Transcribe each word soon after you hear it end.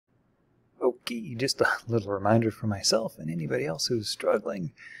Okay, just a little reminder for myself and anybody else who's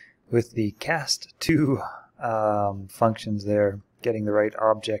struggling with the cast2 functions there, getting the right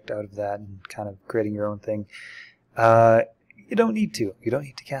object out of that and kind of creating your own thing. You don't need to. You don't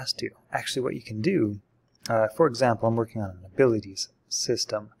need to cast2. Actually, what you can do, for example, I'm working on an abilities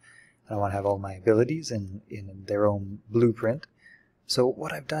system. I want to have all my abilities in their own blueprint. So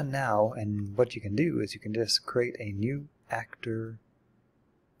what I've done now, and what you can do, is you can just create a new actor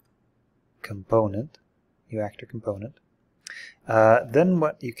component. Then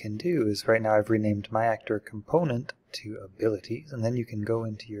what you can do is, right now I've renamed my actor component to abilities, and then you can go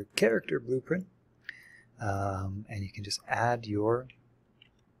into your character blueprint, and you can just add your,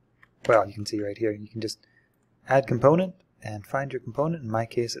 well, you can see right here, you can just add component and find your component. In my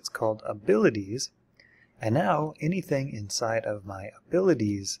case it's called abilities, and now anything inside of my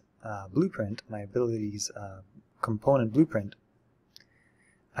abilities blueprint, my abilities component blueprint,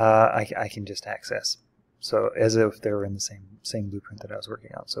 I can just access. So as if they were in the same blueprint that I was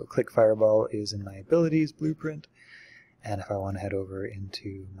working on. So Click Fireball is in my abilities blueprint, and if I want to head over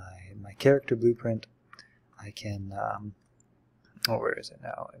into my character blueprint, I can, oh, where is it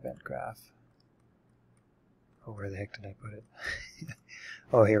now? Event graph. Oh, where the heck did I put it?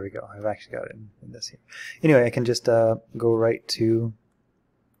 Oh, here we go. I've actually got it in this here. Anyway, I can just go right to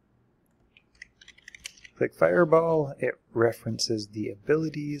Click Fireball. It references the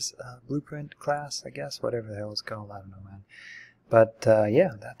abilities blueprint class, I guess, whatever the hell it's called. I don't know, man. But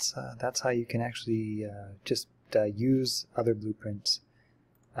yeah, that's how you can actually just use other blueprints.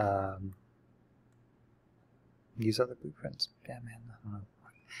 Use other blueprints. Yeah, man. I don't know.